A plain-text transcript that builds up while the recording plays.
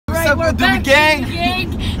up we're with the back gang? to the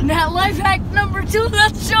gang. Now, life hack number 2.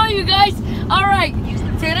 Let's show you guys. All right,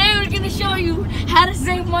 today we're gonna show you how to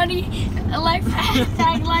save money. Life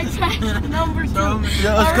hack number 2.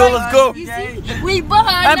 Yeah, let's go, let's go. You see, we bought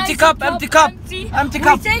an Empty cup. Empty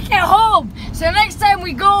We take it home. So next time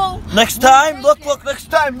we go. Next time, look, next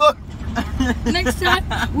time, look. Next time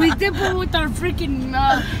we dip it with our freaking.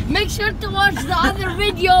 Make sure to watch the other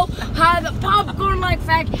video, how the popcorn life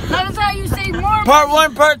hack. That is how you save more. Part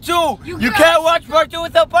 1, part 2. You can't watch part 2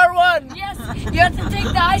 without part 1. Yes, you have to take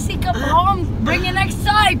the icy cup home. Bring it next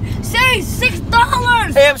time. Save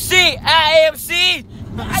 $6. AMC, AMC.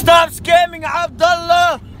 Stop scamming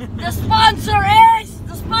Abdullah. The sponsor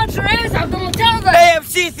is Abdullah. Tell them.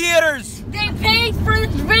 AMC theaters. They paid for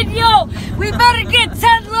this video. We better get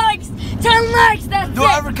 10 likes. 10 likes. That's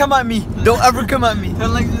Don't ever come at me. Don't ever come at me.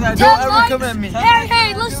 10 likes is that. Don't ever come at me.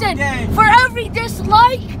 Hey, listen. For every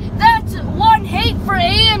dislike, that's 1 hate for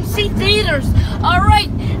AMC theaters. All right,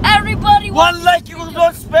 everybody. 1 like equals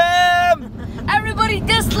 1 spam. Everybody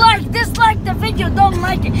dislike the video. Don't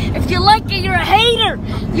like it. If you like it, you're a hater.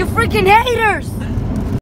 You freaking haters.